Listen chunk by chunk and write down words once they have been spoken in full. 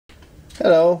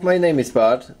Hello, my name is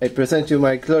Bart. I present you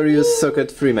my glorious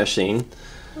socket-free machine,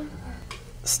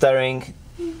 starring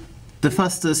the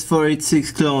fastest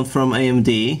 486 clone from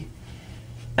AMD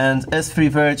and S3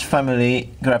 ViRGE family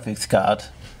graphics card,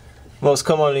 most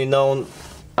commonly known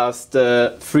as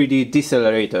the 3D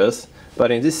decelerators,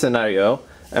 but in this scenario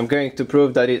I'm going to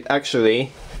prove that it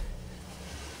actually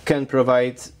can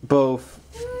provide both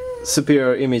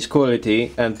superior image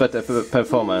quality and better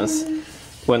performance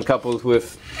when coupled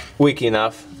with weak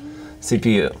enough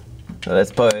CPU. So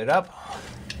let's power it up.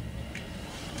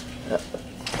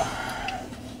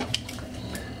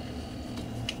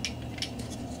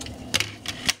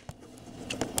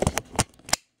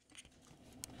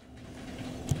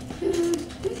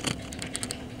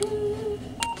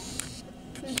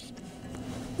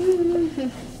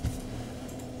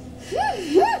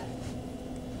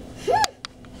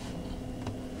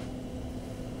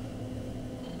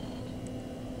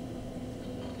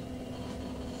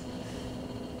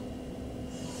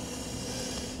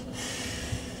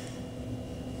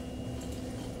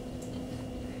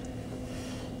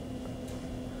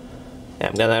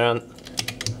 I'm gonna run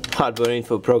hardware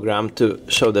info program to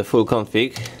show the full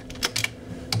config.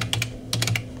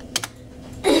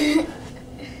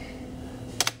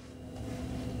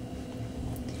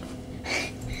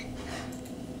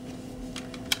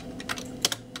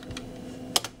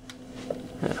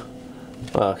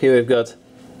 Well, here we've got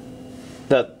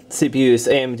that CPU is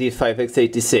AMD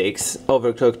 5x86,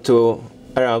 overclocked to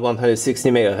around 160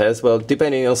 MHz. Well,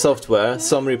 depending on software,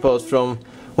 some report from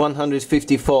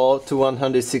 154 to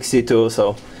 162,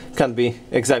 so can't be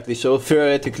exactly sure.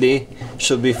 Theoretically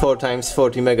should be 4 times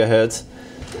 40 MHz,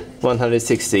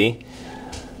 160.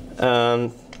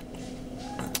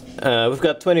 We've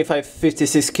got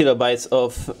 2556 kilobytes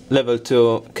of level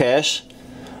 2 cache,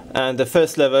 and the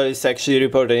first level is actually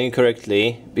reported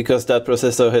incorrectly because that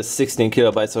processor has 16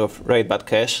 kilobytes of write-back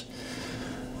cache.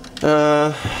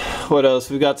 What else?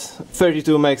 We got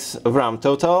 32 megs of RAM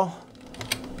total.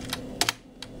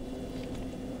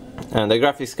 And the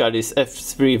graphics card is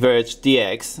S3 ViRGE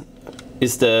DX.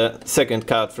 It's the second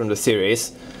card from the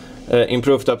series,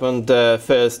 improved upon the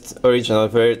first original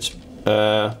ViRGE,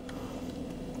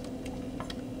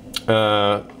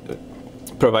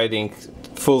 providing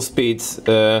full speed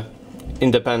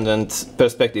independent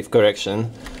perspective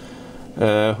correction,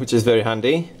 which is very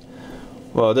handy.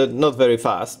 Well, they're not very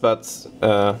fast, but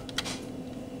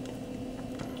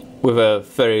with a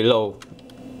very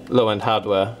low-end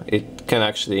hardware, it can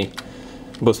actually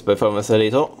boost performance a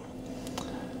little.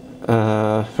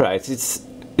 Right,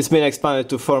 it's been expanded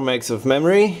to 4 megs of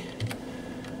memory.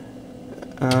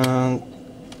 And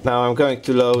now I'm going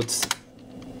to load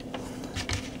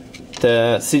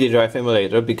the CD drive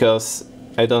emulator because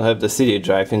I don't have the CD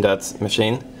drive in that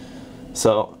machine.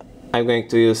 So I'm going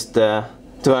to use the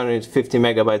 250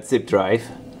 megabyte zip drive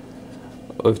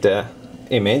with the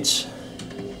image.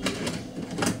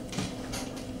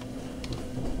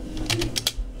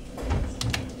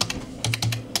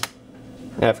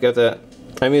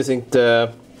 I'm using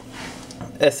the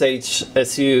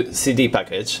SHSU CD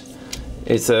package.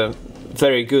 It's a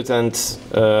very good and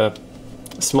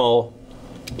small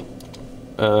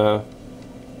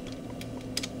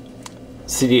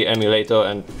CD emulator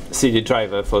and CD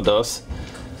driver for DOS.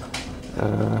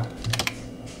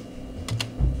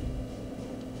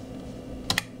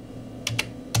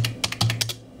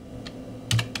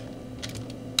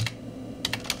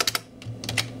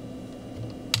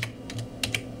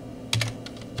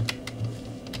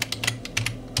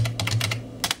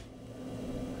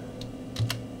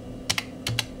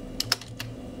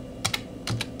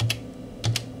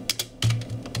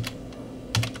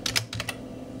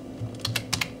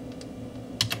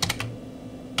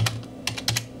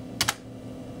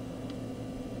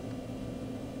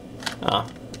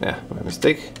 Yeah, my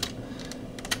mistake.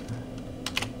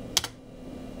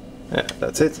 Yeah,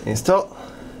 that's it. Install.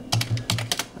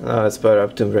 Now let's power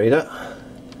up Tomb Raider.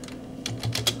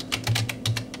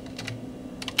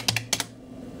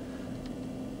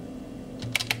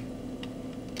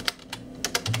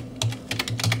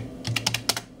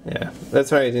 Yeah, let's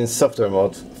try it in software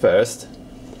mode first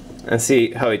and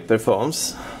see how it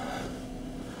performs.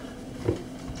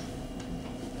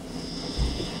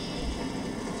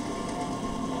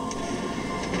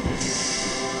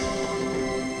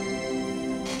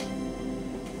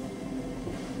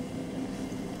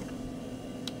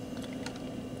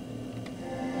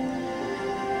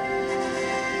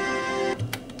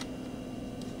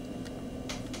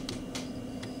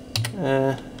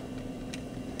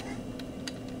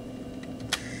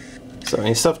 So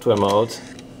in software mode,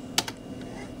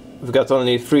 we've got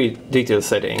only 3 detail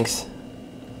settings.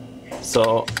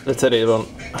 So let's set it on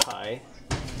high.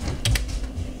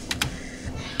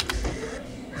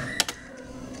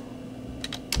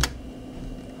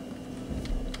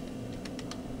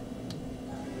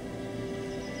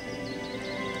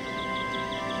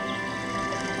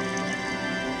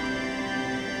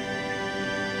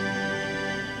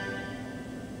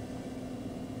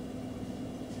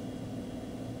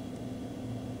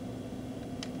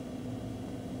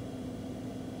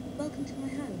 Welcome to my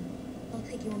home. I'll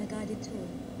take you on a guided tour.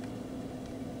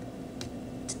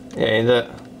 Yeah,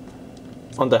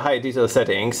 on the high detail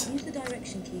settings, Use the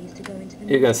direction keys to go into the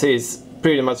you can see it's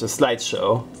pretty much a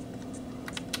slideshow.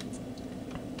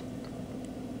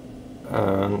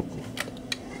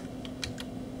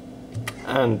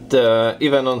 And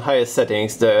even on highest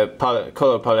settings, the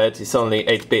color palette is only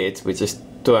 8-bit, which is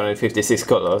 256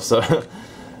 colors, so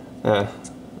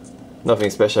nothing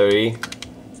special really.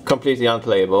 Completely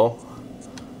unplayable.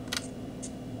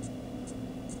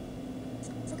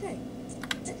 Okay,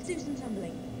 let's do some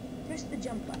tumbling. Press the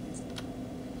jump button.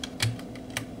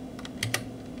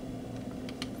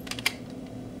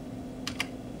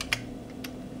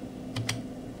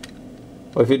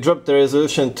 Well, if you drop the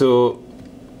resolution to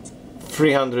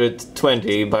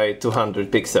 320 by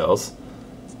 200 pixels,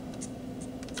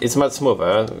 it's much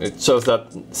smoother. It shows that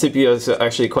CPU is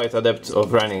actually quite adept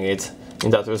of running it in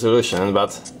that resolution,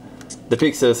 but the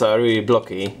pixels are really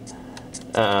blocky,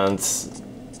 and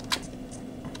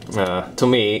to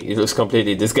me it looks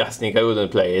completely disgusting. I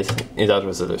wouldn't play it in that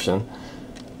resolution.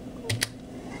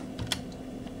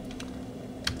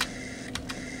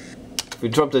 If we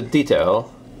drop the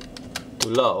detail to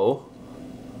low,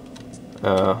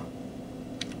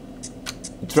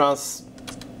 it runs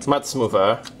much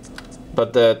smoother,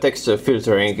 but the texture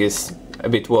filtering is a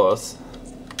bit worse.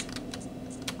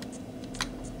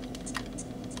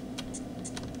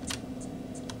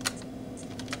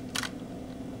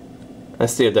 And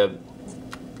still the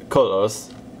colors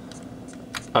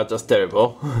are just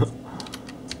terrible. Ah,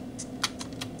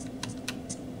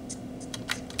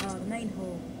 the main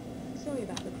hall. Sorry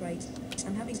about the crates.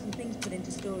 I'm having some things put into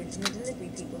storage and the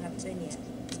delivery people haven't been yet.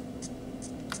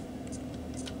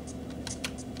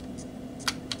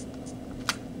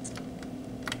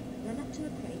 Run up to a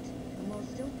crate, and while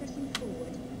still pressing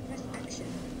forward, press action,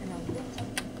 and I'll lift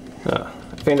up.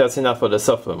 I think that's enough for the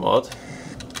software mode.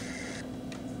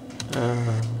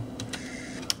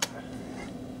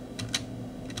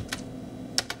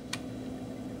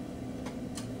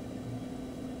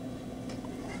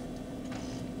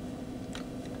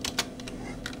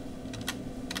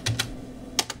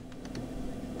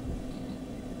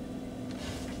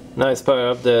 Now let's power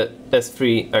up the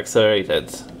S3 accelerated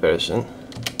version.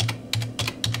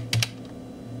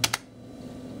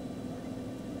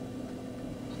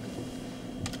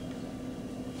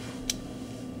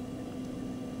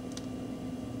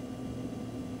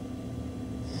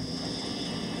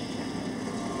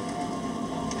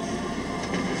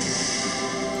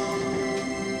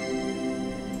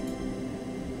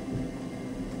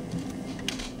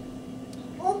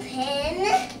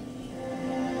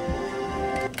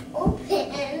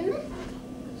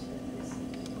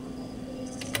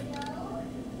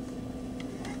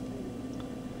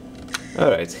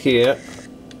 Alright, here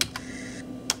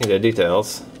in the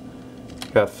details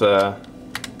we have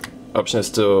options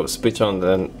to switch on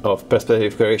and off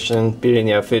perspective correction,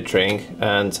 bilinear filtering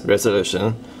and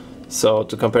resolution. So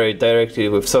to compare it directly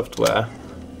with software,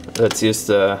 let's use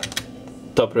the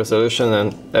top resolution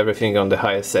and everything on the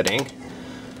highest setting.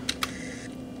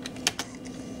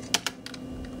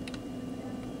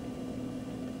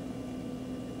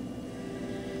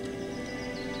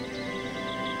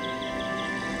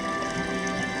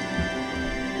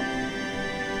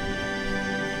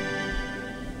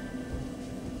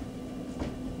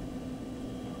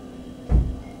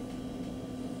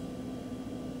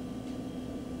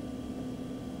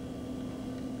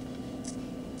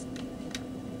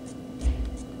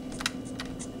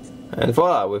 And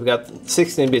voila, we've got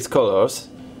 16-bit colors,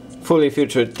 fully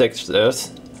featured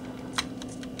textures,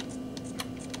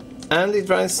 and it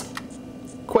runs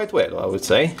quite well, I would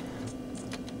say.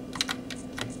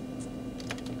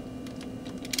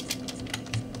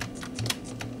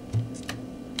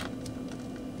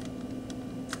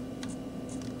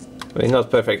 Well,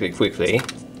 not perfectly quickly,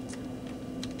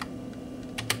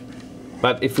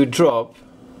 but if we drop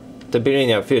the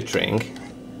bilinear filtering,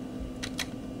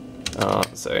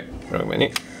 sorry, wrong menu.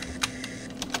 It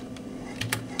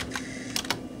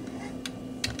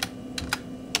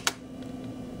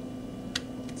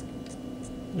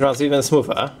runs even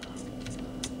smoother.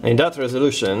 In that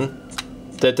resolution,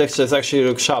 the textures actually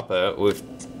look sharper with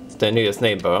the nearest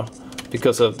neighbor,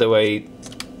 because of the way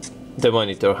the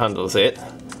monitor handles it.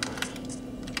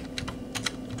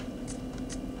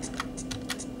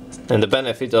 And the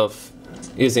benefit of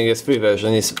using S3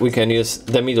 version is we can use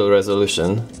the middle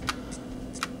resolution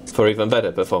for even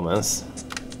better performance.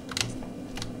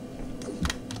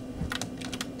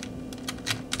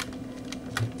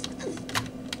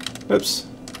 Oops,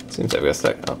 seems like we're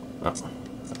stuck. Oh,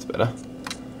 that's better.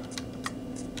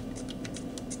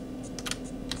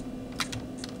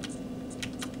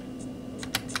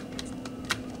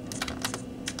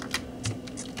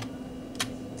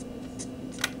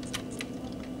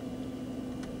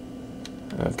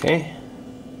 Okay.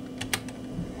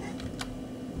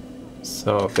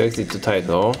 So exit to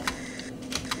title.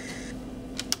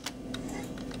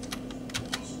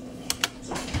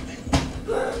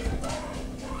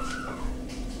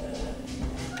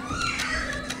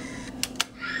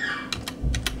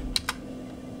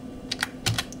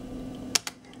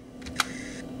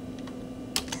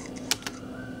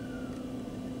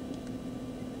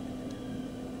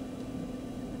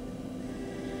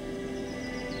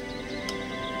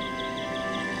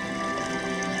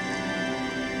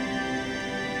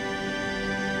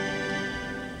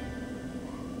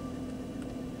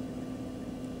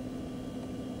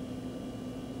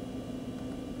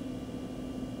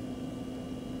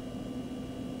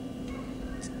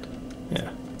 Yeah.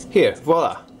 Here,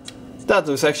 voila! That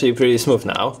looks actually pretty smooth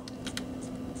now.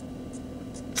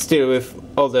 Still with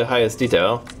all the highest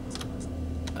detail.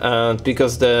 And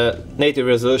because the native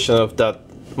resolution of that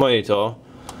monitor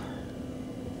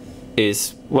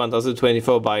is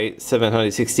 1024 by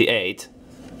 768,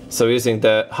 so using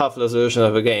the half resolution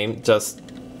of a game just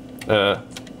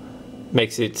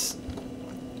makes it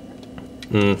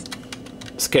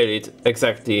scale it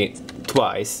exactly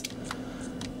twice.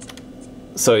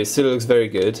 So it still looks very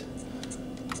good.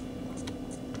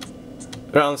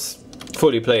 Runs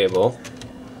fully playable.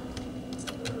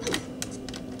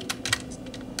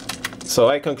 So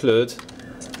I conclude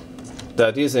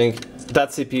that using that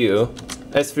CPU,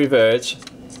 S3 ViRGE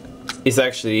is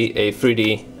actually a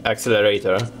 3D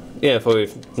accelerator, even for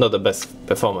not the best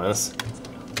performance.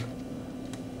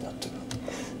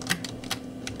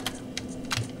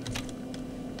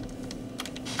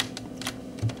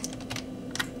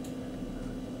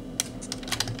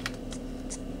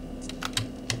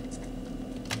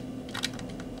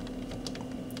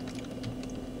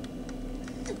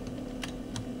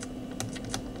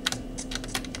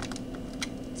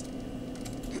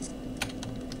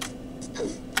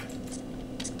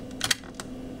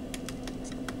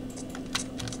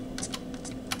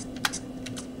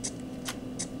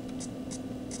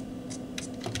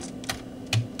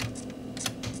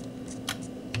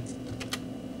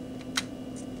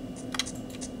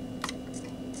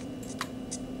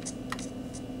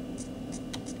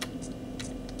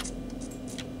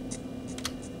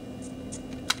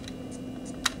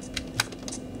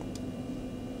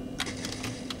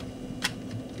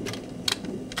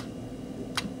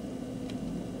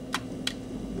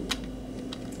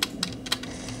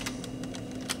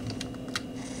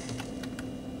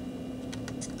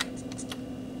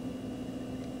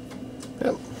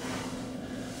 Yep.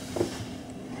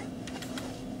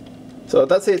 So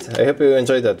that's it. I hope you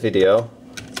enjoyed that video.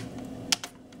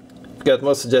 If you got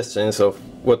more suggestions of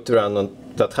what to run on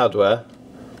that hardware,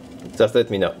 just let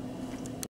me know.